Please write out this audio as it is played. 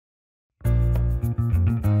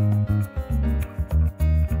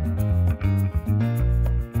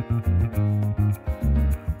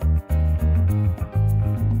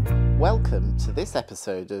welcome to this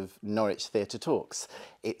episode of Norwich Theatre Talks.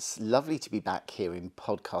 It's lovely to be back here in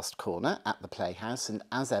Podcast Corner at the Playhouse, and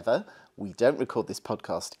as ever, we don't record this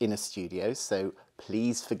podcast in a studio, so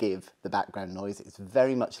please forgive the background noise. It's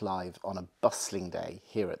very much live on a bustling day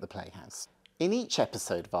here at the Playhouse. In each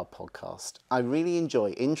episode of our podcast, I really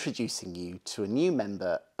enjoy introducing you to a new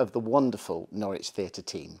member of the wonderful Norwich Theatre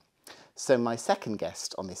team. So my second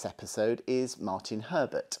guest on this episode is Martyn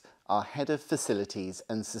Herbert, our Head of Facilities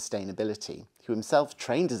and Sustainability, who himself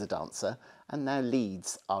trained as a dancer and now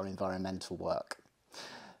leads our environmental work.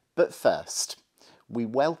 But first, we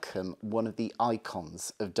welcome one of the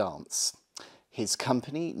icons of dance. His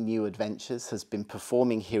company, New Adventures, has been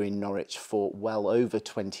performing here in Norwich for well over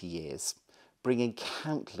 20 years, bringing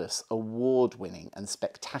countless award-winning and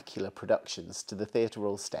spectacular productions to the Theatre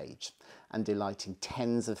Royal stage and delighting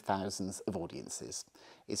tens of thousands of audiences.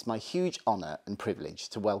 It's my huge honour and privilege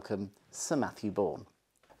to welcome Sir Matthew Bourne.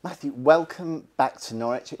 Matthew, welcome back to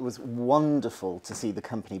Norwich. It was wonderful to see the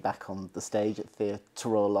company back on the stage at Theatre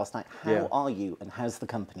Royal last night. How are you and how's the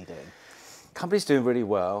company doing? Company's doing really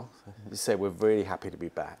well. As you say, we're really happy to be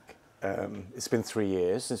back. It's been 3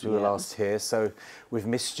 years since we were last here, so we've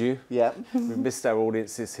missed you. Yeah. We've missed our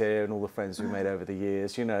audiences here and all the friends we've made over the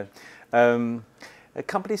years, you know. The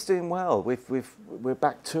company's doing well. We're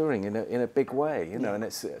back touring in a big way, you know, and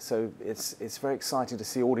it's very exciting to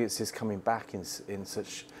see audiences coming back in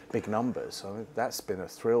such big numbers. I mean, that's been a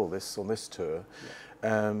thrill on this tour,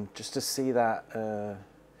 just to see that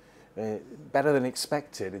better than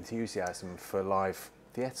expected enthusiasm for live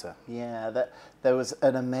theatre. Yeah, there was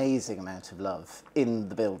an amazing amount of love in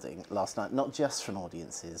the building last night, not just from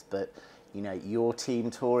audiences, but you know, your team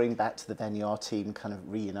touring back to the venue, our team kind of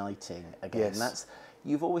reuniting again. Yes.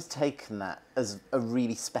 You've always taken that as a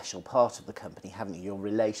really special part of the company, haven't you? Your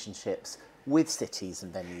relationships with cities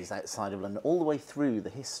and venues outside of London, all the way through the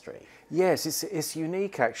history. Yes, it's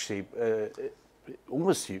unique actually,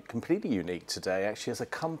 almost completely unique today. Actually, as a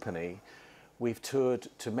company, we've toured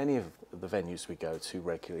to many of the venues we go to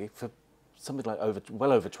regularly for something like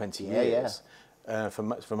well over 20 years.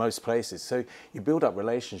 For most places, so you build up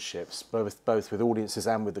relationships both with audiences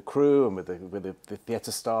and with the crew and with the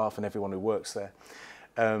theatre staff and everyone who works there,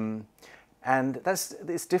 and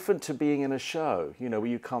it's different to being in a show. You know, where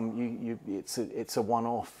you come, it's a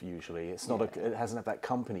one-off usually. It's not it hasn't had that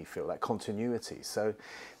company feel, that continuity. So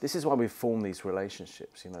this is why we've formed these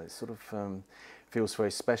relationships. You know, it sort of feels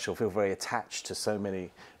very special, feel very attached to so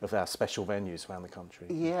many of our special venues around the country.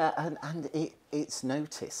 Yeah, and it's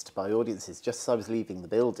noticed by audiences. Just as I was leaving the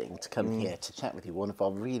building to come here to chat with you, one of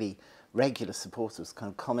our really regular supporters was kind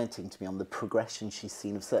of commenting to me on the progression she's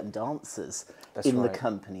seen of certain dancers the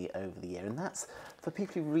company over the year. And that's, for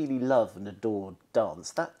people who really love and adore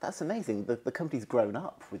dance, that's amazing. The company's grown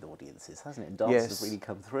up with audiences, hasn't it? And dancers have really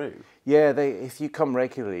come through. Yeah, if you come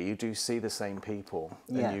regularly, you do see the same people,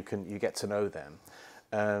 and you get to know them.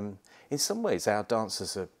 In some ways, our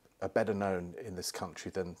dancers are better known in this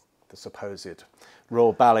country than the supposed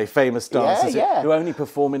Royal Ballet famous dancers who only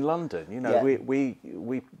perform in London. You know,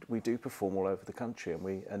 we do perform all over the country,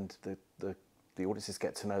 and the audiences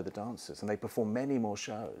get to know the dancers, and they perform many more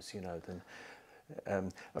shows, you know, than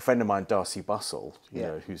a friend of mine, Darcy Bustle, you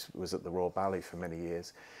know, who was at the Royal Ballet for many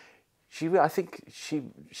years. I think she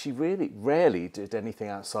really rarely did anything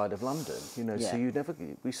outside of London, you know. So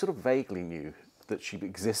we sort of vaguely knew that she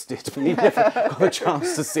existed, but you never got a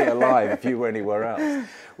chance to see her live if you were anywhere else.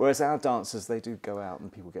 Whereas our dancers, they do go out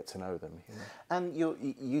and people get to know them. You know? And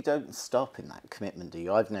you don't stop in that commitment, do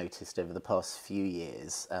you? I've noticed over the past few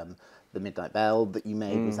years, the Midnight Bell that you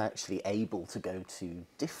made was actually able to go to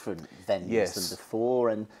different venues than before,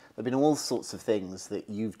 and there have been all sorts of things that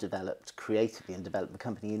you've developed creatively and developed the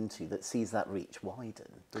company into that sees that reach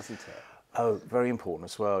widen, doesn't it? Oh, very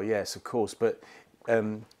important as well, yes, of course. But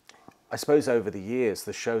I suppose over the years,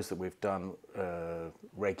 the shows that we've done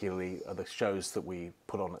regularly are the shows that we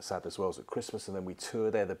put on at Sad as well as at Christmas, and then we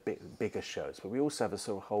tour. They're the bigger shows. But we also have a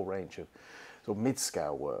sort of whole range of sort of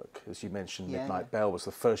mid-scale work. As you mentioned, Midnight Bell was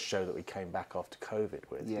the first show that we came back after COVID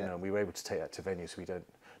with. You know, and we were able to take that to venues we don't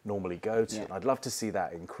normally go to. And I'd love to see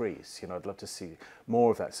that increase. You know, I'd love to see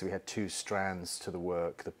more of that. So we had two strands to the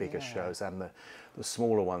work, the bigger shows and the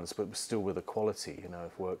smaller ones, but still with the quality, you know,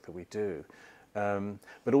 of work that we do.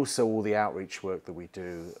 But also all the outreach work that we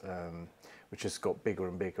do, which has got bigger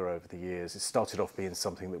and bigger over the years. It started off being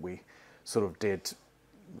something that we sort of did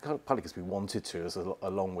partly because we wanted to,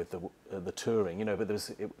 along with the touring, you know. But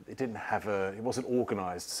it didn't have it wasn't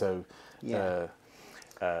organised so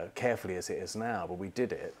carefully as it is now. But we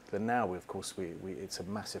did it. But now, of course, it's a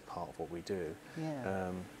massive part of what we do.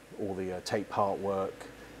 All the take part work,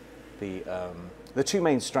 the two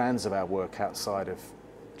main strands of our work outside of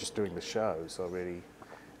just doing the shows are really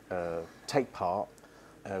take part,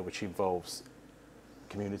 which involves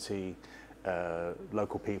community,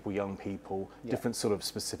 local people, young people, different sort of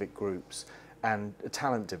specific groups, and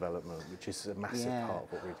talent development, which is a massive part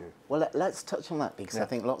of what we do. Well, let's touch on that, because I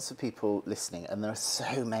think lots of people listening, and there are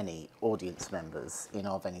so many audience members in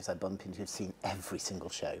our venues I bump into who've seen every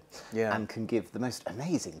single show and can give the most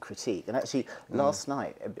amazing critique. And actually, last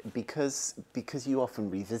night, because you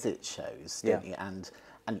often revisit shows, don't you? And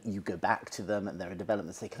you go back to them, and there are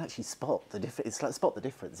developments. They can actually spot the difference. It's like spot the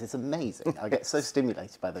difference. It's amazing. I get so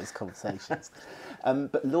stimulated by those conversations.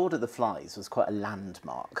 But Lord of the Flies was quite a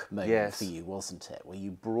landmark moment for you, wasn't it? Where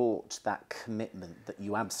you brought that commitment that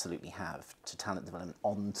you absolutely have to talent development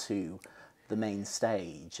onto the main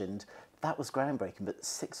stage, and that was groundbreaking. But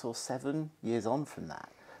 6 or 7 years on from that,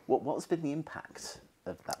 what's been the impact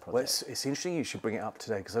of that project? Well, it's interesting you should bring it up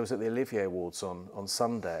today, because I was at the Olivier Awards on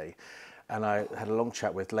Sunday. And I had a long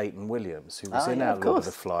chat with Leighton Williams, who was in our Lord of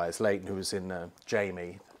the Flies. Leighton, who was in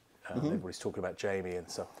Jamie. Everybody's talking about Jamie and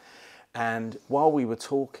stuff. And while we were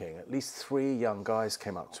talking, at least 3 young guys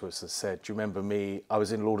came up to us and said, "Do you remember me? I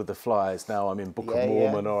was in Lord of the Flies. Now I'm in Book of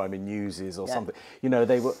Mormon, or I'm in Newsies, or something." You know,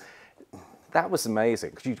 they were. That was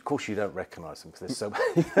amazing, because of course you don't recognise them, because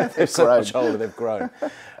they're so much older. They've grown.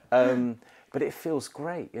 But it feels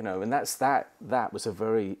great, you know, and that was a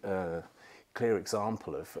very clear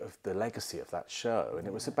example of the legacy of that show. And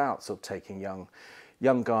it was about sort of taking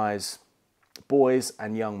young guys, boys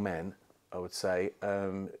and young men, I would say,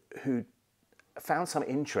 who found some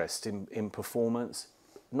interest in performance,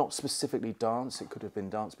 not specifically dance. It could have been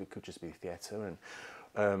dance, but it could just be theatre.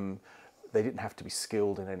 And they didn't have to be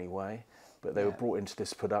skilled in any way, but they were brought into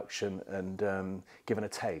this production and given a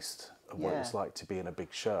taste of what it was like to be in a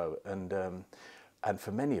big show. And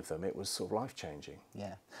for many of them, it was sort of life-changing.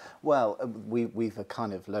 Yeah. Well, we've a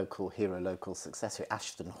kind of local hero, local successor,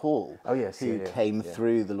 Ashton Hall, who came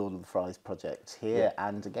through the Lord of the Flies project here.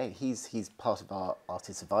 And again, he's part of our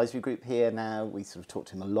artist advisory group here now. We sort of talk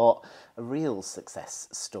to him a lot. A real success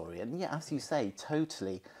story. And yeah, as you say,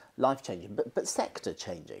 totally life-changing, but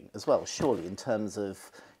sector-changing as well, surely, in terms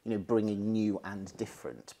of, you know, bringing new and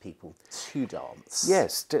different people to dance.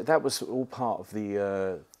 Yes, that was all part of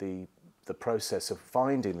the process of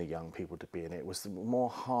finding the young people to be in it. It was more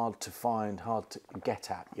hard to find, hard to get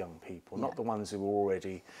at young people, not the ones who were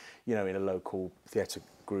already, you know, in a local theatre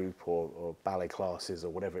group or ballet classes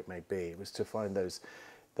or whatever it may be. It was to find those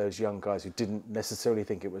young guys who didn't necessarily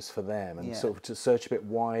think it was for them, and sort of to search a bit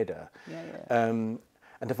wider, and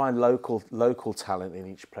to find local talent in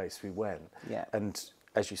each place we went. And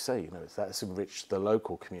as you say, you know, that's enriched the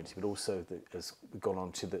local community, but also has gone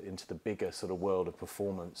on to into the bigger sort of world of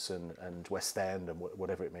performance and West End and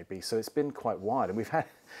whatever it may be. So it's been quite wide, and we've had.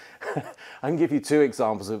 I can give you 2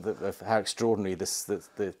 examples of how extraordinary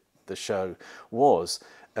the show was.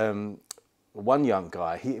 One young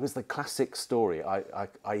guy, it was the classic story. I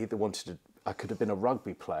either wanted to, I could have been a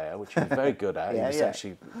rugby player, which he was very good at. He was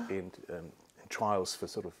actually in trials for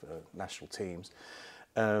sort of national teams.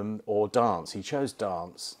 Or dance. He chose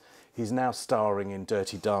dance. He's now starring in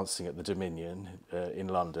Dirty Dancing at the Dominion in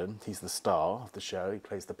London. He's the star of the show. He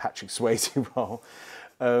plays the Patrick Swayze role.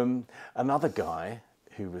 Another guy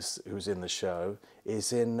who was in the show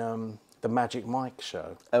is in the Magic Mike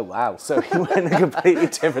show. Oh wow! So he went in a completely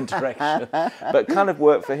different direction, but kind of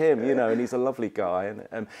worked for him, you know. And he's a lovely guy.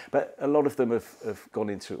 But a lot of them have gone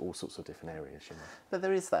into all sorts of different areas, you know. But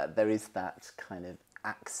there is that kind of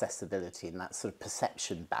accessibility and that sort of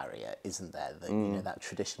perception barrier, isn't there? That you know, that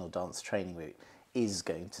traditional dance training route is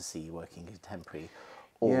going to see you working contemporary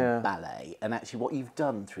or ballet. And actually what you've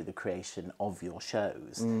done through the creation of your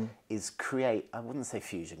shows is create, I wouldn't say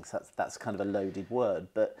fusion, because that's kind of a loaded word,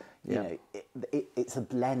 but you know, it's a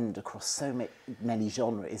blend across so many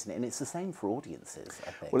genres, isn't it? And it's the same for audiences, I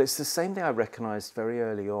think. Well, it's the same thing I recognised very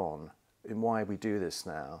early on in why we do this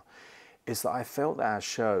now, is that I felt that our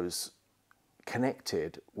shows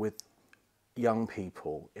connected with young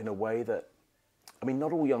people in a way that, I mean,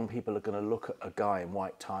 not all young people are going to look at a guy in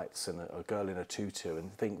white tights and a girl in a tutu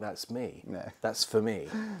and think that's me. No. That's for me.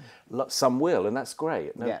 Some will, and that's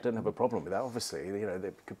great. No, don't have a problem with that. Obviously, you know,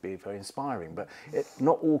 they could be very inspiring, but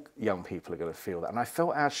not all young people are going to feel that. And I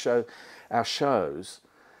felt our shows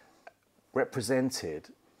represented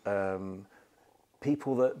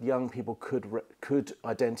people that young people could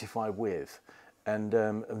identify with. And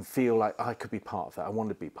feel like I could be part of that. I want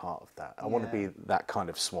to be part of that. I want to be that kind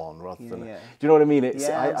of swan rather than. Do you know what I mean? It's.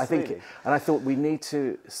 I think, and I thought we need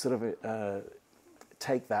to sort of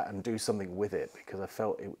take that and do something with it, because I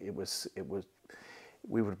felt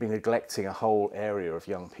we would be neglecting a whole area of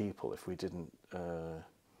young people if we didn't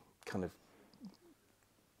kind of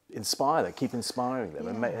inspire them, keep inspiring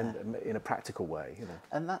them, and in a practical way, you know.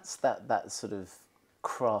 And that's that sort of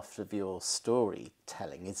craft of your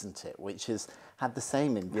storytelling, isn't it? Which has had the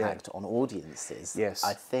same impact on audiences, yes,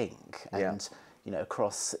 I think. And you know,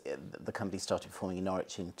 across the company started performing in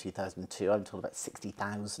Norwich in 2002. I'm told about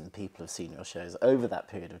 60,000 people have seen your shows over that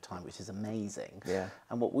period of time, which is amazing. Yeah.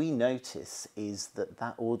 And what we notice is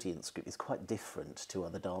that audience group is quite different to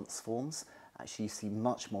other dance forms. Actually, you see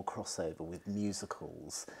much more crossover with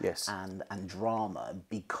musicals and drama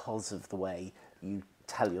because of the way you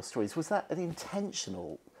tell your stories. Was that an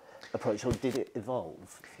intentional approach, or did it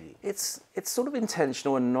evolve for you? It's sort of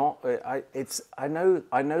intentional and not. I know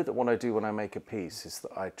that what I do when I make a piece is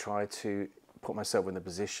that I try to put myself in the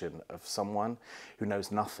position of someone who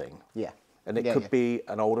knows nothing. Yeah. And it could be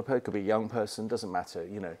an older person, it could be a young person, doesn't matter,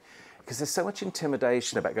 you know. Because there's so much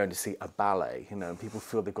intimidation about going to see a ballet, you know, and people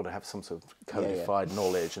feel they've got to have some sort of codified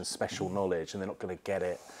knowledge and special knowledge, and they're not going to get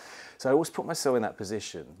it. So I always put myself in that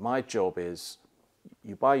position. My job is,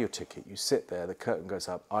 you buy your ticket, you sit there, the curtain goes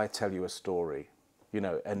up, I tell you a story, you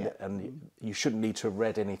know, and you shouldn't need to have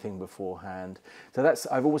read anything beforehand. So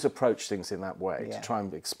I've always approached things in that way, to try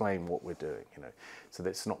and explain what we're doing, you know, so that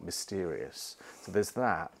it's not mysterious. So there's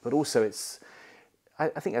that, but also I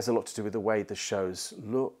think it has a lot to do with the way the shows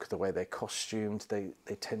look, the way they're costumed. They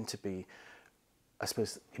tend to be, I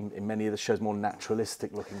suppose, in many of the shows, more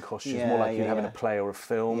naturalistic looking costumes, more like you'd have in a play or a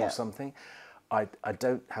film or something. I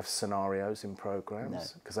don't have scenarios in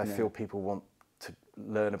programs because I feel people want to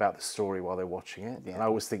learn about the story while they're watching it. And I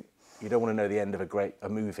always think you don't want to know the end of a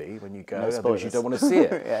movie when you go, otherwise you don't want to see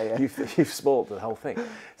it. You've spoiled the whole thing.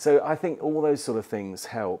 So I think all those sort of things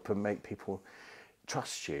help and make people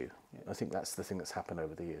trust you. I think that's the thing that's happened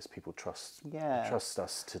over the years. People trust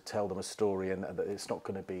us to tell them a story, and that it's not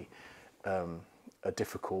going to be a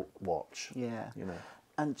difficult watch. Yeah. You know.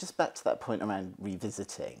 And just back to that point around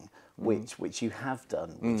revisiting, which you have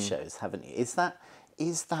done with shows, haven't you? Is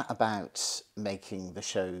that about making the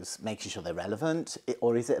shows, making sure they're relevant,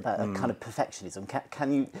 or is it about a kind of perfectionism?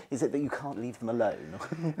 Is it that you can't leave them alone?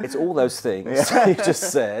 It's all those things you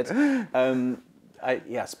just said.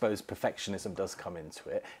 I suppose perfectionism does come into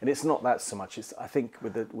it, and it's not that so much. It's, I think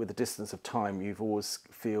with the distance of time, you've always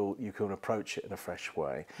feel you can approach it in a fresh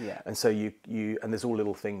way. Yeah. And so you and there's all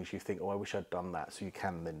little things you think, oh, I wish I'd done that. So you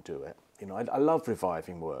can then do it. You know, I love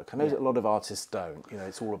reviving work. I know that a lot of artists don't. You know,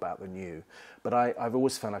 it's all about the new. But I've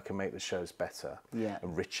always found I can make the shows better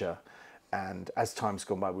and richer. And as time's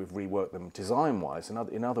gone by, we've reworked them design-wise and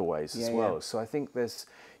in other ways as well. So I think there's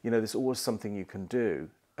always something you can do.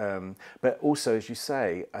 But also, as you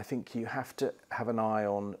say, I think you have to have an eye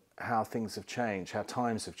on how things have changed, how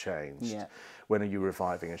times have changed when you're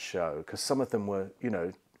reviving a show. Because some of them were,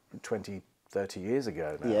 20, 30 years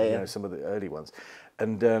ago now, some of the early ones.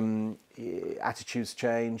 And attitudes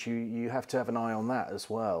change, you have to have an eye on that as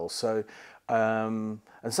well. So, and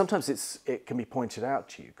sometimes it can be pointed out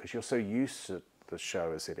to you because you're so used to the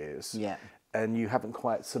show as it is. Yeah. And you haven't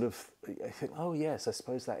quite sort of, I think, oh yes, I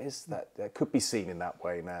suppose that could be seen in that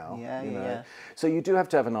way now. Yeah. So you do have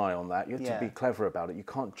to have an eye on that. You have to be clever about it. You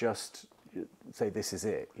can't just say this is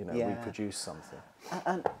it. Reproduce something.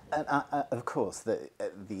 And of course, the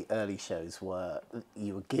early shows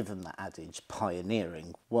you were given that adage,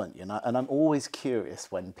 pioneering, weren't you? And I'm always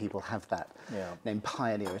curious when people have that name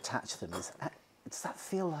pioneer attached to them. Does that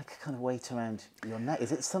feel like a kind of weight around your neck?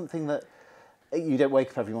 Is it something that you don't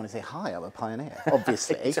wake up every morning and say, hi, I'm a pioneer,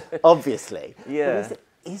 obviously. Yeah. But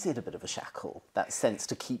is it a bit of a shackle, that sense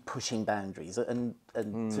to keep pushing boundaries and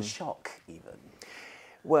to shock even?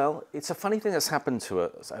 Well, it's a funny thing that's happened to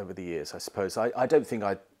us over the years, I suppose. I don't think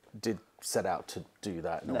I did set out to do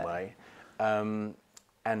that in a way.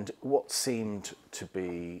 And what seemed to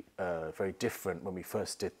be very different when we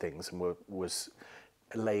first did things and was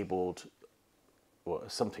labelled, well,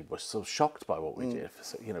 some people were sort of shocked by what we did,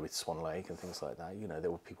 with Swan Lake and things like that.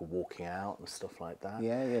 There were people walking out and stuff like that.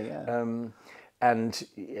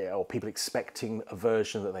 Or people expecting a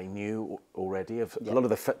version that they knew already. A lot of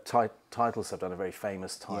the titles I've done are very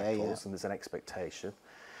famous titles, and there's an expectation.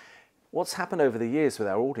 What's happened over the years with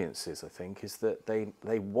our audiences, I think, is that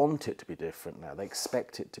they want it to be different now. They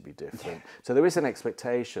expect it to be different. So there is an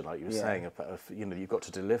expectation, like you were saying, of you've got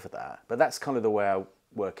to deliver that. But that's kind of the way I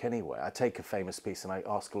work anyway. I take a famous piece and I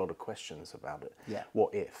ask a lot of questions about it. Yeah.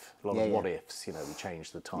 What if? A lot of what ifs. We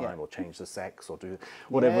change the time or change the sex or do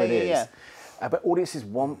whatever it is. But audiences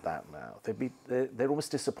want that now. They're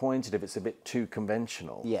almost disappointed if it's a bit too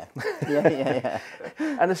conventional. Yeah.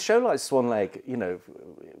 And a show like Swan Lake,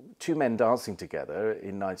 two men dancing together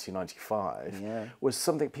in 1995 was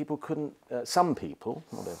something people couldn't, some people,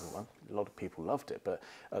 not everyone, a lot of people loved it, but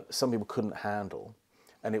some people couldn't handle.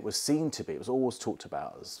 And it was seen to be, it was always talked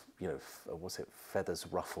about as, you know, was it feathers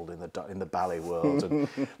ruffled in the ballet world, and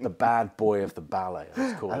the bad boy of the ballet, I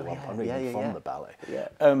was called one. I'm not even from the ballet.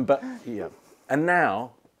 But yeah, and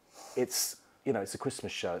now it's, you know, it's a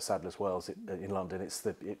Christmas show at Sadler's Wells in London. It's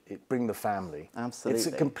it bring the family. Absolutely. It's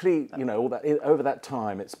a complete, you know, all that over that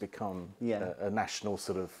time, it's become a national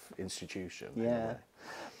sort of institution. Yeah.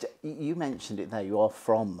 You mentioned it there. You are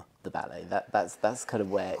from the ballet. That's kind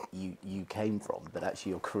of where you came from. But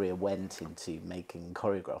actually, your career went into making and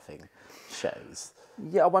choreographing shows.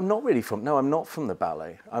 Yeah, well, I'm not really from. No, I'm not from the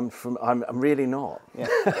ballet. I'm really not.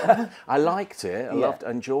 Yeah. I liked it. I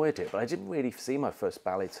enjoyed it, but I didn't really see my first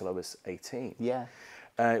ballet till I was 18. Yeah.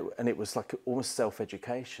 And it was like almost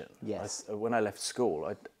self-education. Yes. When I left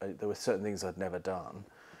school, there were certain things I'd never done,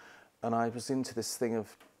 and I was into this thing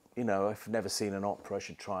of, you know, I've never seen an opera, I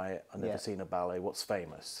should try it. I've never seen a ballet. What's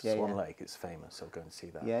famous? Swan Lake, it's famous. I'll go and see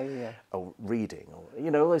that. Yeah. Or reading, or,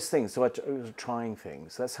 you know, all those things. So I was trying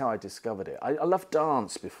things. That's how I discovered it. I loved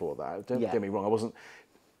dance before that. Don't get me wrong.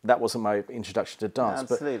 That wasn't my introduction to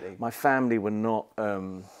dance. Absolutely. But my family were not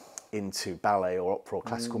into ballet or opera or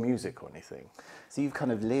classical music or anything. So you've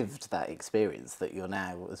kind of lived that experience that you're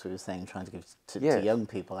now, as we were saying, trying to give to young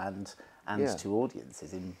people and to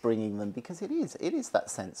audiences, in bringing them, because it is that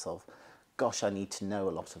sense of, gosh, I need to know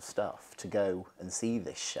a lot of stuff to go and see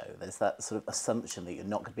this show. There's that sort of assumption that you're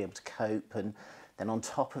not going to be able to cope, and then on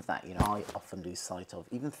top of that, you know, I often lose sight of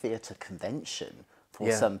even theatre convention.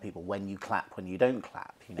 For some people, when you clap, when you don't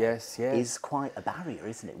clap, you know, is quite a barrier,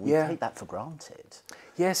 isn't it? We take that for granted.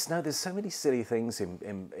 Yes, no, there's so many silly things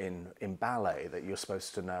in ballet that you're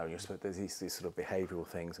supposed to know. There's these sort of behavioural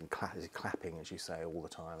things, and clapping, as you say, all the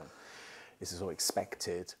time. And this is all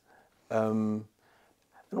expected. And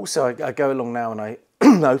also, I go along now and I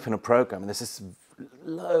open a programme, and there's this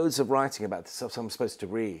loads of writing about this stuff I'm supposed to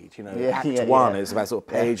read. You know, Act 1 is about sort of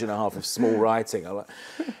page and a half of small writing.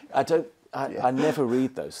 I never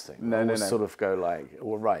read those things. No. Sort of go like,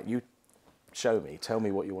 well, right, you show me, tell me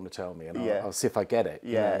what you want to tell me, and I'll see if I get it.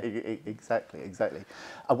 Yeah, exactly.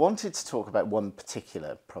 I wanted to talk about one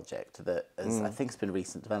particular project that I think has been a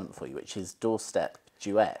recent development for you, which is Doorstep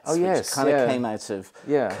Duets. Oh, yes, which kind of came out of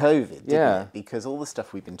COVID, didn't it? Because all the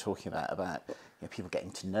stuff we've been talking about you know, people getting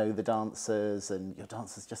to know the dancers, and your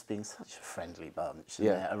dancers just being such a friendly bunch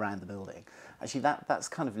around the building. Actually, that's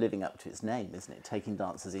kind of living up to its name, isn't it? Taking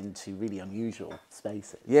dancers into really unusual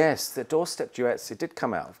spaces. Yes, the Doorstep Duets, it did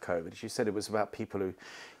come out of COVID. As you said, it was about people who,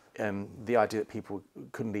 the idea that people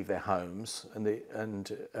couldn't leave their homes,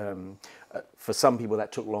 and for some people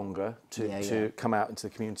that took longer to come out into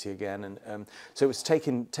the community again, and so it was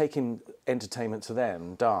taking entertainment to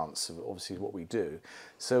them. Dance, obviously, is what we do.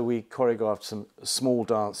 So we choreographed some small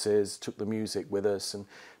dances, took the music with us, and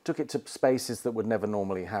took it to spaces that would never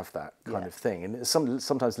normally have that kind of thing, and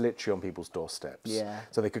sometimes literally on people's doorsteps. Yeah.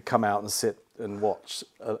 So they could come out and sit and watch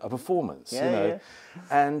a performance. You know,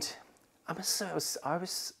 and I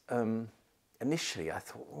was initially I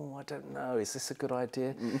thought, oh, I don't know, is this a good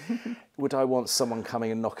idea? Would I want someone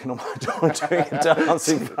coming and knocking on my door and doing a dance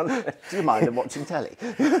in front of me? Do you mind them watching telly?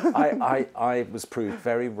 I was proved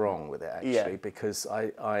very wrong with it, actually, because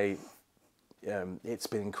it's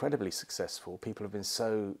been incredibly successful. People have been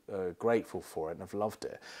so grateful for it and have loved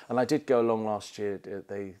it. And I did go along last year.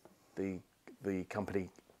 The company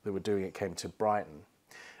that were doing it came to Brighton,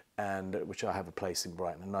 and which I have a place in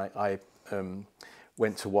Brighton, and I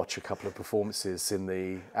went to watch a couple of performances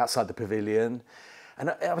outside the pavilion, and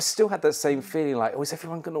I still had that same feeling like, oh, is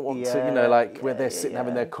everyone going to want to, you know, like where they're sitting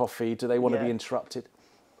having their coffee? Do they want to be interrupted?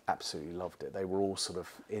 Absolutely loved it. They were all sort of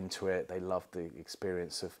into it. They loved the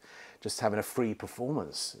experience of just having a free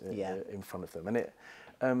performance in front of them,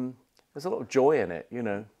 and there's a lot of joy in it, you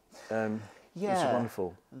know. It's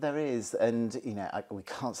wonderful. There is, and you know, we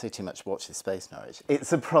can't say too much. Watch this space, Norwich.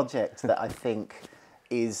 It's a project that I think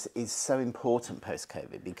is so important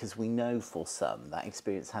post-COVID, because we know for some that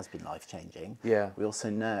experience has been life-changing. Yeah. We also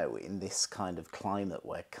know in this kind of climate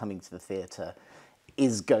where coming to the theatre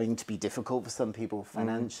is going to be difficult for some people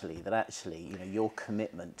financially, that actually, you know, your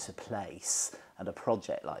commitment to place and a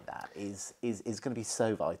project like that is going to be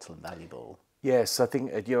so vital and valuable. Yes, I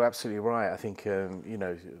think you're absolutely right. I think you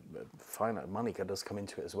know, finite money does come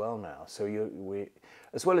into it as well now. So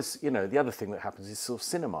as well as, you know, the other thing that happens is sort of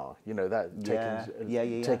cinema. You know, that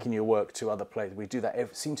taking your work to other places. We do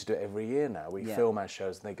that. Seem to do it every year now. We film our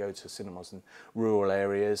shows and they go to cinemas in rural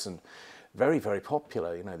areas, and very, very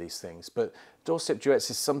popular, you know, these things. But doorstep duets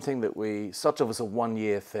is something that we started off as a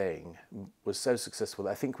 1-year thing, was so successful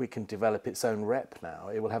that I think we can develop its own rep now.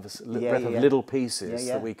 It will have a rep of little pieces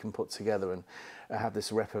that we can put together and have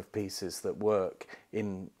this rep of pieces that work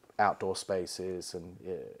in outdoor spaces, and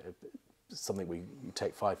something you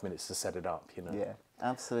take 5 minutes to set it up, you know. Yeah,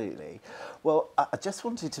 absolutely. Well, I just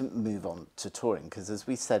wanted to move on to touring, because as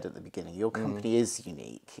we said at the beginning, your company is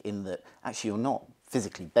unique in that actually you're not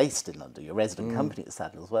physically based in London. You're a resident company at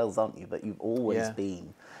Sadler's Wells, aren't you? But you've always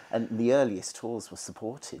been. And the earliest tours were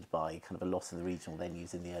supported by kind of a lot of the regional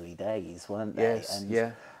venues in the early days, weren't they? Yes,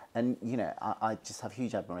 And, you know, I just have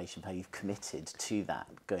huge admiration for how you've committed to that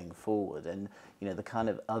going forward. And, you know, the kind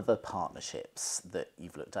of other partnerships that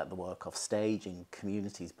you've looked at, the work off stage in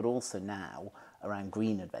communities, but also now around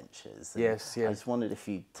green adventures. And I just wondered if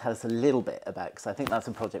you'd tell us a little bit about, because I think that's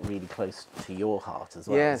a project really close to your heart as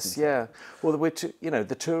well. Yes, yeah. Well, you know,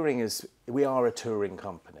 the touring is, we are a touring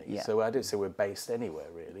company. So I don't say we're based anywhere,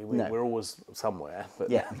 really. We're always somewhere, but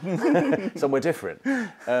somewhere different.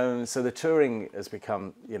 So the touring has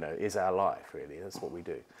become, you know, is our life, really. That's what we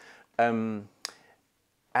do.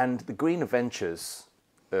 And the Green Adventures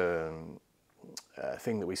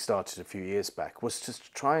thing that we started a few years back was just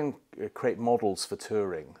to try and create models for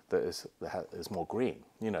touring that is more green,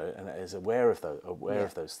 you know, and is aware of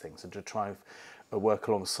those things, and to try and work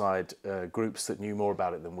alongside groups that knew more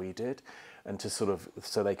about it than we did, and to sort of,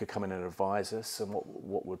 so they could come in and advise us on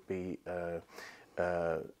what would be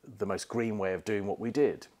the most green way of doing what we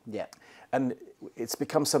did. Yeah. And it's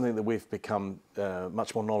become something that we've become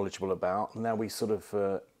much more knowledgeable about. Now we sort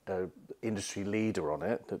of industry leader on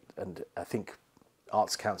it, and I think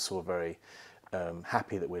Arts Council are very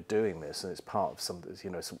happy that we're doing this, and it's part of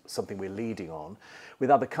something we're leading on with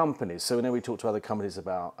other companies. So we talk to other companies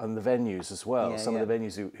about, and the venues as well. Some of the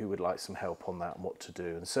venues who would like some help on that and what to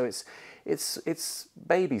do. And so it's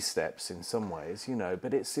baby steps in some ways, you know,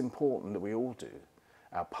 but it's important that we all do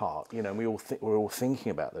our part, you know, and we're all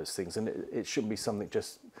thinking about those things, and it shouldn't be something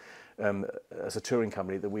just as a touring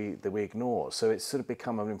company that we ignore. So it's sort of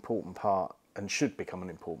become an important part, and should become an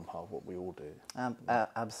important part of what we all do.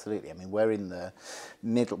 Absolutely. I mean, we're in the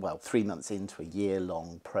middle, 3 months into a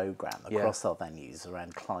year-long programme across our venues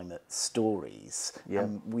around climate stories.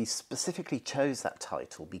 And we specifically chose that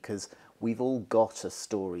title because we've all got a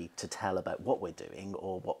story to tell about what we're doing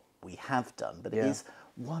or what we have done, but it is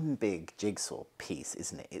one big jigsaw piece,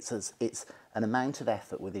 isn't it? It's an amount of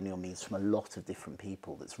effort within your means from a lot of different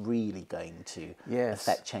people that's really going to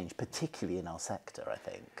affect change, particularly in our sector, I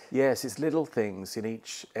think. Yes, it's little things in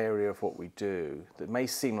each area of what we do that may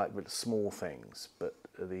seem like small things, but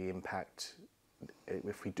the impact,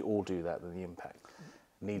 if we all do that, then the impact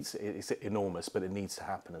it's enormous, but it needs to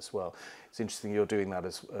happen as well. It's interesting you're doing that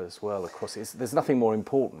as well across. There's nothing more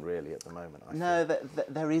important really at the moment. No,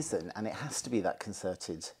 there isn't, and it has to be that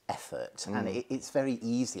concerted effort. And it's very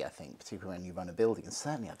easy, I think, particularly when you run a building, and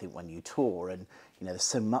certainly I think when you tour, and you know, there's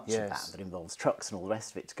so much of that involves trucks and all the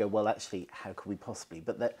rest of it, to go, well, actually, how could we possibly?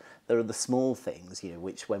 But there are the small things, you know,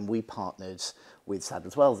 which when we partnered with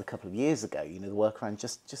Sadler's Wells a couple of years ago, you know, the work around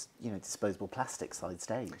just you know, disposable plastic side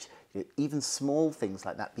stage, you know, even small things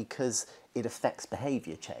like that, because it affects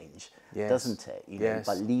behaviour change, doesn't it? You know,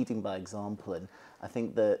 by leading by example. And I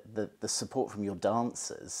think the support from your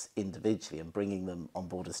dancers individually and bringing them on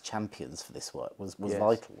board as champions for this work was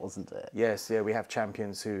vital, wasn't it? Yes, we have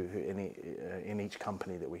champions who in each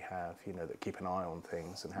company that we have, you know, that keep an eye on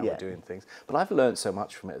things and how we're doing things. But I've learned so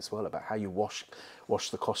much from it as well about how you wash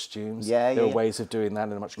the costumes. There are ways of doing that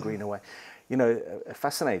in a much greener way. You know,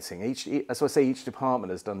 fascinating. As I say, each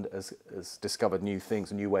department has discovered new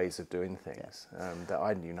things, new ways of doing things that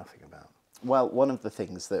I knew nothing about. Well, one of the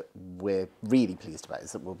things that we're really pleased about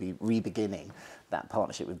is that we'll be re-beginning that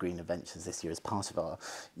partnership with Green Adventures this year as part of our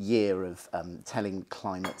year of telling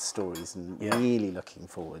climate stories, and really looking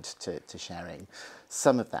forward to sharing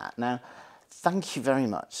some of that. Now, thank you very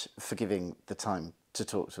much for giving the time to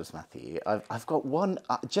talk to us, Matthew. I've got one,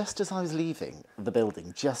 just as I was leaving the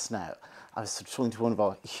building just now, I was talking to one of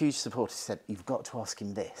our huge supporters who said, you've got to ask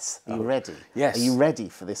him this. Are you ready? Yes. Are you ready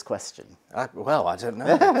for this question? Well, I don't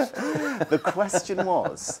know. The question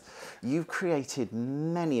was, you've created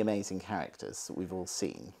many amazing characters that we've all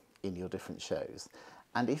seen in your different shows.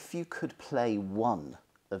 And if you could play one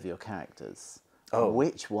of your characters,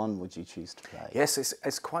 which one would you choose to play? Yes,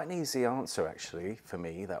 it's quite an easy answer, actually, for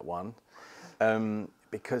me, that one.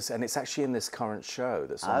 Because it's actually in this current show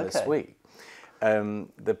that's on this week.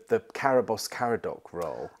 The Caraboss Caradoc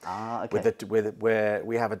role, where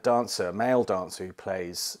we have a male dancer who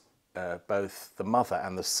plays both the mother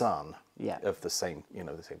and the son of the same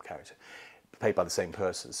character. played by the same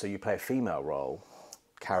person. So you play a female role,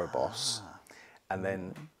 Caraboss, and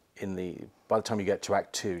then by the time you get to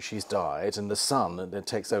Act 2, she's died, and the son then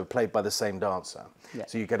takes over, played by the same dancer. Yeah.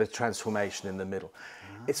 So you get a transformation in the middle.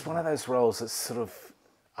 It's one of those roles that's sort of,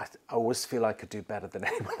 I always feel I could do better than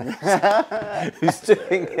anyone else who's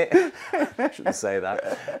doing it. I shouldn't say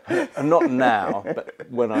that. And not now, but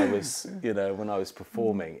when I was, when I was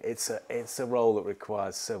performing, it's a role that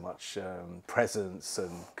requires so much presence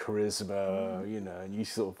and charisma, and you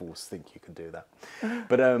sort of always think you can do that.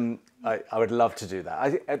 But I would love to do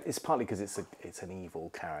that. It's partly because it's an evil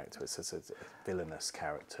character, it's a villainous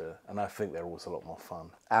character, and I think they're always a lot more fun.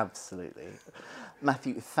 Absolutely.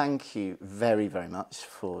 Matthew, thank you very, very much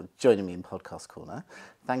for joining me in Podcast Corner.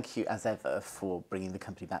 Thank you, as ever, for bringing the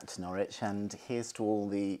company back to Norwich, and here's to all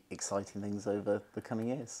the exciting things over the coming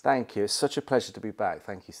years. Thank you. It's such a pleasure to be back.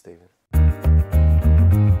 Thank you, Stephen.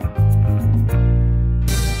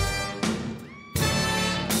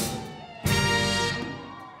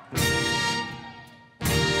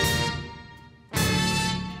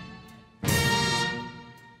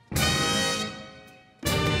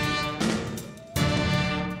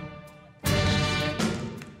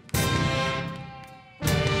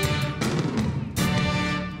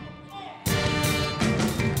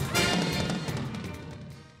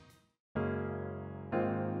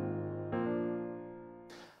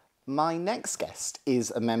 My next guest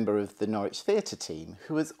is a member of the Norwich Theatre team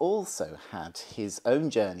who has also had his own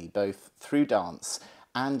journey both through dance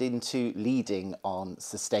and into leading on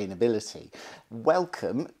sustainability.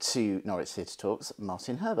 Welcome to Norwich Theatre Talks,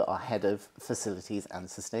 Martyn Herbert, our Head of Facilities and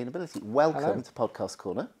Sustainability. Welcome Hello. to Podcast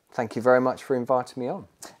Corner. Thank you very much for inviting me on.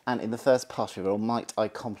 And in the first part of your role, might I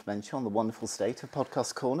compliment you on the wonderful state of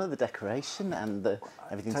Podcast Corner, the decoration and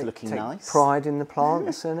everything's looking Take nice. pride in the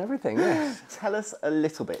plants and everything, yes. Tell us a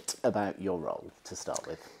little bit about your role to start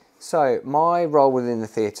with. So my role within the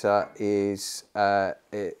theatre is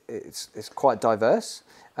it's quite diverse.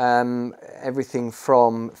 Everything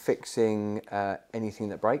from fixing anything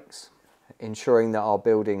that breaks, ensuring that our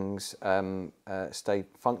buildings stay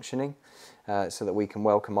functioning, so that we can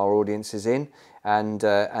welcome our audiences in, and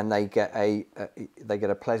they get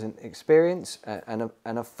a pleasant experience and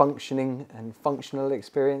a functioning and functional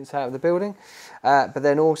experience out of the building. But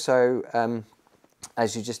then also,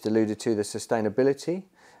 as you just alluded to, the sustainability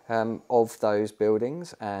of those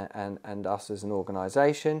buildings and us as an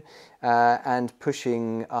organisation, and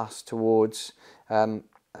pushing us towards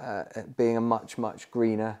being a much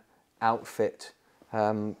greener outfit.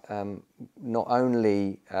 Not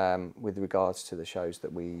only with regards to the shows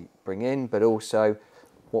that we bring in, but also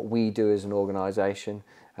what we do as an organisation,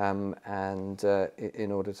 and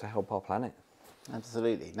in order to help our planet.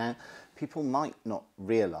 Absolutely. Now, people might not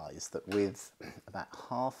realise that with about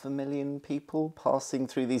 500,000 people passing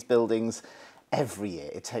through these buildings every year,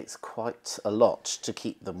 it takes quite a lot to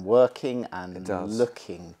keep them working and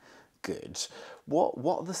looking good. What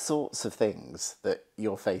are the sorts of things that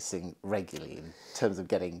you're facing regularly in terms of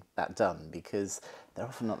getting that done? Because they're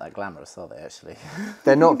often not that glamorous, are they, actually?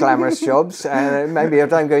 They're not glamorous jobs. Maybe I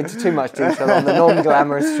don't go into too much detail on the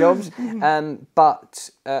non-glamorous jobs. But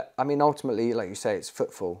I mean, ultimately, like you say, it's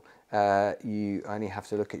footfall. You only have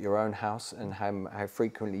to look at your own house and how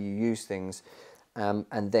frequently you use things.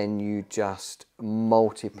 And then you just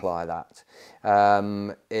multiply that,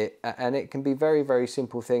 and it can be very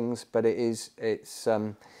simple things, but it's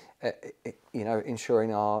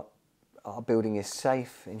ensuring our building is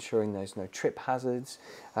safe, ensuring there's no trip hazards,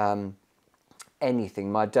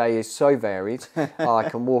 anything. My day is so varied. I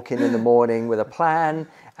can walk in the morning with a plan,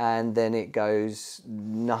 and then it goes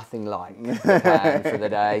nothing like the plan for the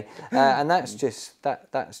day, and that's just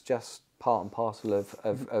part and parcel of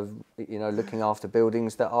looking after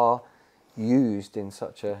buildings that are used in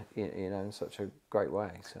such a in such a great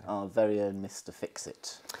way. So. Our very own Mr.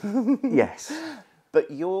 Fix-It. Yes.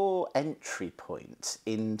 But your entry point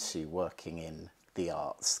into working in the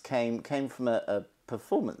arts came from a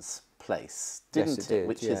performance place, didn't Yes, it did,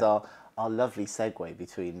 Which yeah. is our lovely segue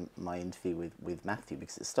between my interview with Matthew,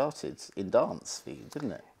 because it started in dance for you,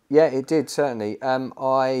 didn't it? Yeah, it did, certainly.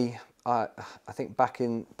 I think back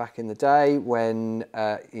in the day when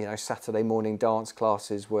Saturday morning dance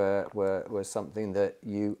classes were something that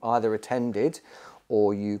you either attended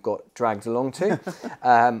or you got dragged along to.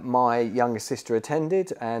 My younger sister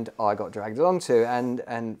attended and I got dragged along to,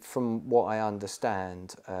 and from what I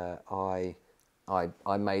understand, I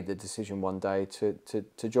made the decision one day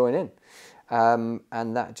to join in,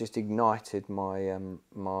 and that just ignited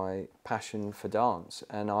my passion for dance,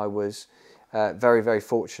 and I was very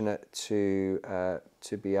fortunate to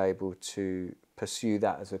be able to pursue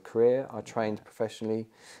that as a career. I trained professionally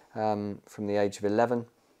from the age of 11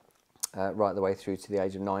 right the way through to the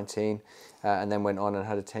age of 19, and then went on and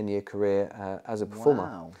had a 10-year career as a performer.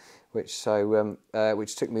 Wow. Which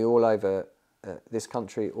took me all over this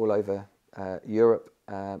country, all over Europe,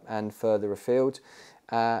 and further afield,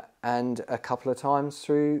 and a couple of times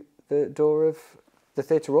through the door of the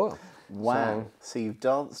Theatre Royal. Wow! So you've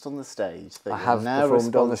danced on the stage. That I you're have now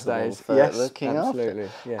performed on the responsible stage. For yes, looking absolutely.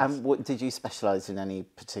 After. Yes. And what, did you specialise in any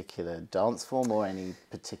particular dance form or any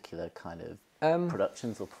particular kind of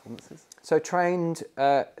productions or performances? So trained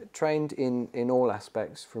in all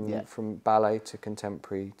aspects, from ballet to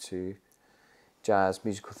contemporary to jazz,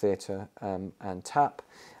 musical theatre, and tap,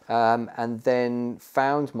 and then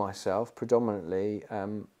found myself predominantly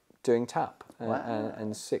doing tap. Wow.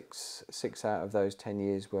 And six out of those 10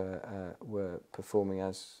 years were performing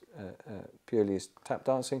as purely as tap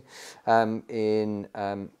dancing in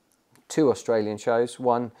 2 Australian shows.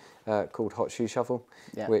 One called Hot Shoe Shuffle,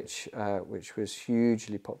 which was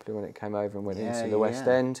hugely popular when it came over and went into the West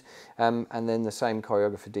End. And then the same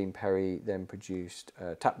choreographer, Dean Perry, then produced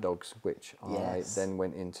Tap Dogs, which I then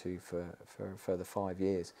went into for a further 5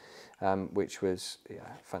 years, which was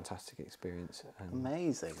a fantastic experience.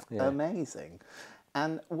 Amazing, amazing.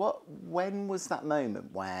 And when was that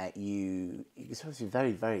moment where you supposed to be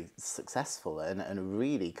very, very successful and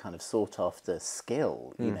really kind of sought after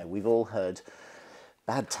skill? You know, we've all heard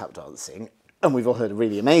bad tap dancing, and we've all heard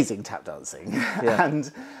really amazing tap dancing.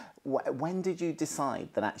 And when did you decide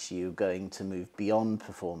that actually you were going to move beyond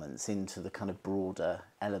performance into the kind of broader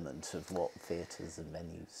element of what theatres and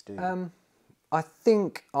venues do? I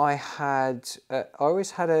think I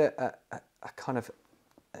always had a kind of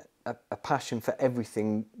a passion for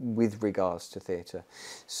everything with regards to theatre.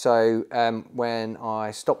 So when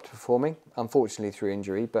I stopped performing, unfortunately through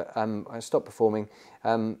injury, but I stopped performing,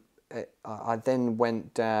 I then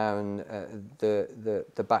went down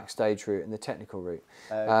the backstage route and the technical route.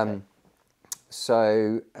 Okay.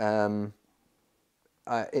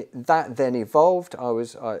 That then evolved.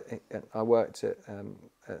 I worked at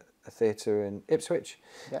a theatre in Ipswich,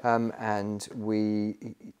 and we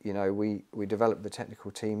developed the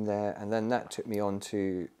technical team there, and then that took me on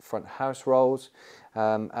to front house roles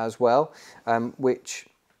as well, which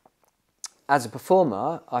as a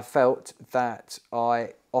performer I felt that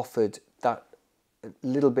I offered that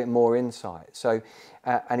little bit more insight. So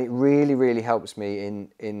and it really helps me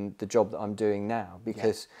in the job that I'm doing now,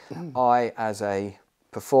 because I, as a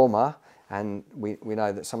performer, and we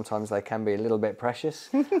know that sometimes they can be a little bit precious,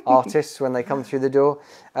 artists, when they come through the door.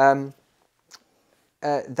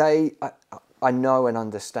 I know and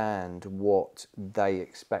understand what they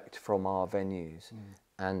expect from our venues,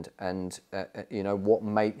 and what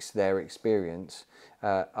makes their experience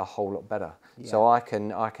a whole lot better. So I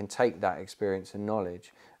can take that experience and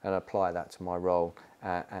knowledge and apply that to my role,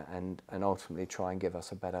 and ultimately try and give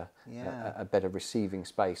us a better receiving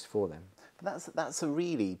space for them. That's a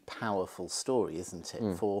really powerful story, isn't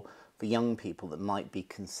it, for young people that might be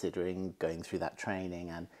considering going through that training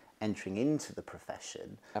and entering into the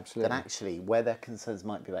profession. Absolutely. That actually, where their concerns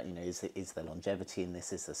might be about, is there longevity in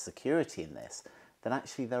this, is there security in this, that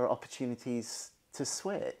actually there are opportunities to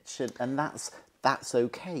switch, and that's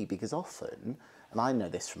okay, because often, and I know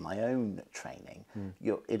this from my own training,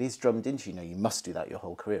 it is drummed into you must do that your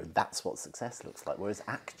whole career, and that's what success looks like, whereas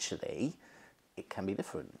actually it can be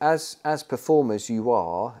different. As performers, you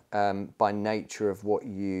are by nature of what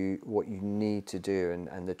you need to do,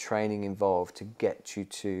 and the training involved to get you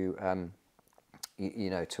to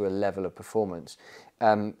to a level of performance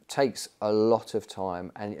takes a lot of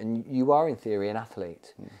time, and you are in theory an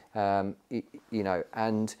athlete, and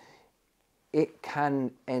it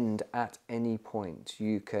can end at any point.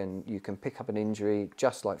 You can pick up an injury,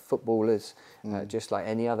 just like footballers, just like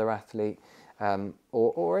any other athlete.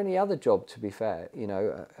 Or any other job, to be fair,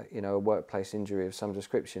 a workplace injury of some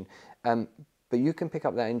description, but you can pick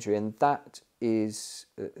up that injury, and that's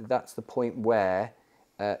the point where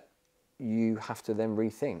you have to then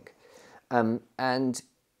rethink, and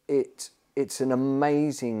it's an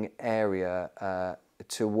amazing area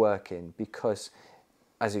to work in, because,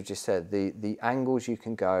 as you just said, the angles you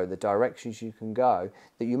can go, the directions you can go,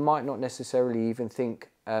 that you might not necessarily even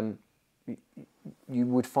think you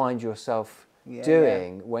would find yourself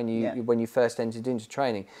doing when you first entered into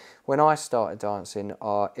training. When I started dancing,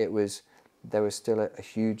 there was still a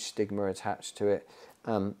huge stigma attached to it.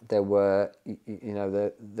 There were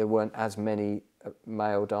there weren't as many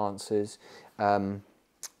male dancers.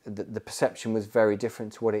 The perception was very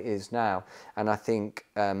different to what it is now, and I think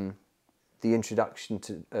the introduction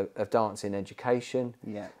of dance in education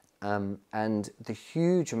and the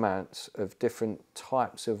huge amounts of different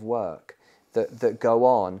types of work that go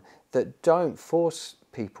on that don't force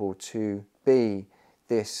people to be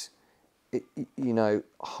this, you know,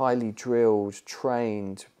 highly drilled,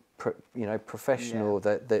 trained, professional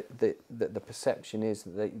that the perception is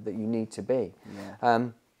that you need to be.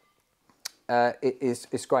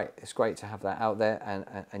 It's great. It's great to have that out there,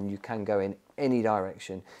 and you can go in any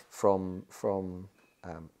direction from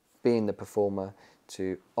being the performer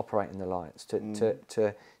to operating the lights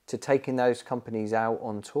to taking those companies out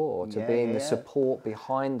on tour, to being the support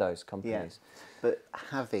behind those companies. But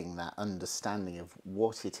having that understanding of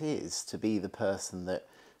what it is to be the person that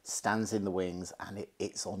stands in the wings and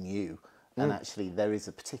it's on you. And actually there is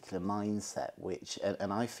a particular mindset which,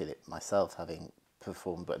 and I feel it myself having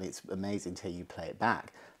performed, but it's amazing to hear you play it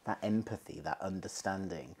back, that empathy, that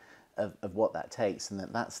understanding of what that takes, and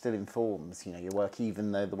that still informs, you know, your work,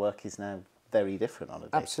 even though the work is now very different on a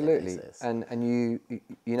day-to-day basis. And you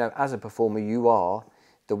know, as a performer, you are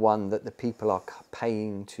the one that the people are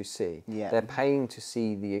paying to see. They're paying to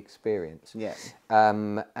see the experience.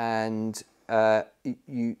 But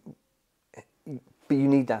you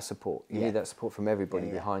need that support. You need that support from everybody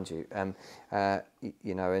behind you.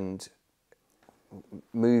 You know, and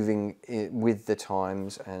moving with the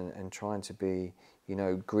times and trying to be, you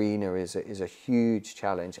know, greener is a huge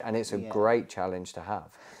challenge, and it's a great challenge to have.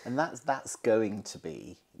 And that's going to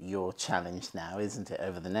be your challenge now, isn't it,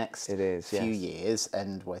 over the next few years?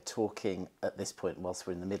 And we're talking at this point whilst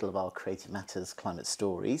we're in the middle of our Creative Matters Climate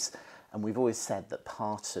Stories. And we've always said that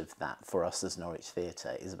part of that for us as Norwich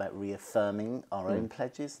Theatre is about reaffirming our own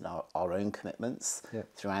pledges and our own commitments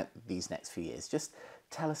throughout these next few years. Just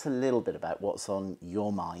tell us a little bit about what's on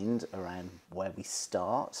your mind around where we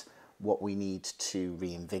start, what we need to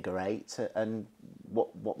reinvigorate, and what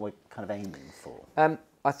we're kind of aiming for.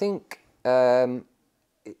 I think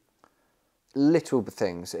little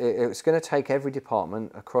things. It's going to take every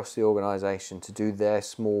department across the organisation to do their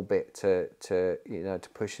small bit to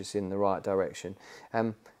push us in the right direction.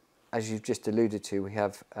 As you've just alluded to, we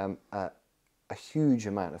have a huge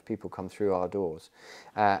amount of people come through our doors,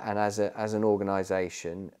 and as an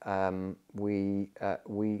organisation, we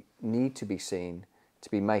need to be seen to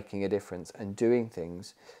be making a difference and doing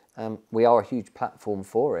things. We are a huge platform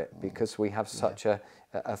for it because we have such a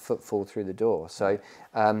footfall through the door. So,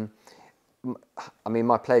 I mean,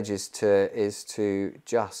 my pledge is to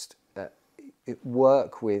just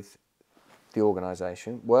work with the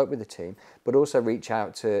organisation, work with the team, but also reach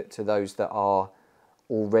out to those that are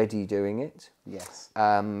already doing it.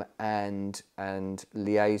 And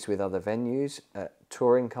liaise with other venues,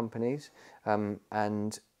 touring companies, and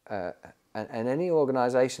any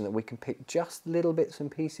organisation that we can pick just little bits and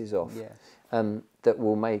pieces of, that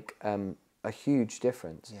will make a huge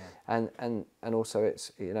difference. And also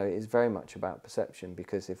it's, you know, it's very much about perception,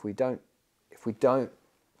 because if we don't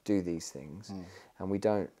do these things and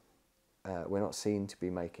we're not seen to be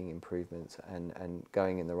making improvements and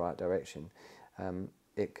going in the right direction,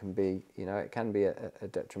 it can be, you know, it can be a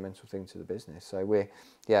detrimental thing to the business. So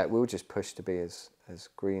we'll just push to be as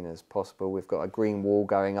green as possible. We've got a green wall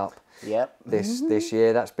going up this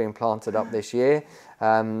year. That's been planted up this year,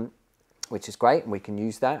 which is great, and we can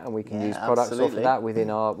use that, and we can use products off of that within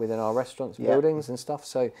our restaurants and buildings and stuff.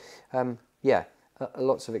 So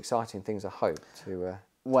lots of exciting things, I hope, to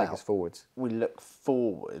take us forwards. We look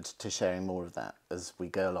forward to sharing more of that as we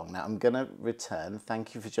go along. Now I'm going to return.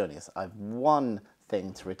 Thank you for joining us. I've one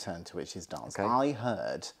thing to return to, which is dance. I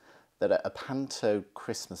heard that at a Panto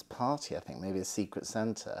Christmas party, I think maybe a Secret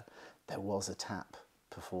Santa, there was a tap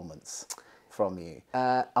performance from you.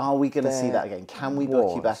 Are we going to see that again? Can we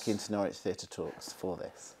book you back into Norwich Theatre Talks for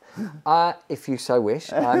this? If you so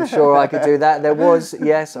wish, I'm sure I could do that. There was,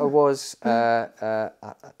 yes, I was.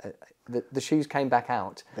 The shoes came back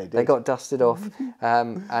out. They got dusted off,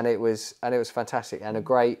 and it was fantastic, and a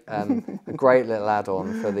great little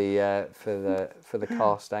add-on for the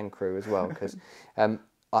cast and crew as well, because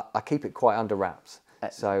I keep it quite under wraps.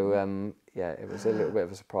 So it was a little bit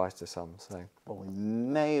of a surprise to some. So we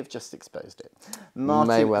may have just exposed it.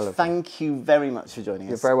 Martyn, thank you very much for joining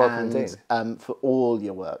us. You're very welcome indeed. For all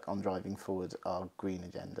your work on driving forward our green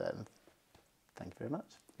agenda. Thank you very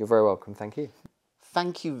much. You're very welcome. Thank you.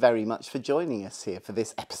 Thank you very much for joining us here for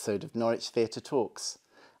this episode of Norwich Theatre Talks.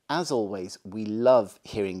 As always, we love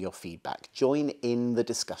hearing your feedback. Join in the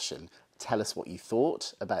discussion. Tell us what you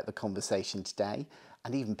thought about the conversation today,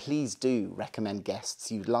 and even please do recommend guests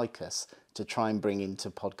you'd like us to try and bring into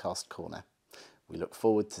Podcast Corner. We look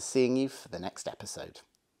forward to seeing you for the next episode.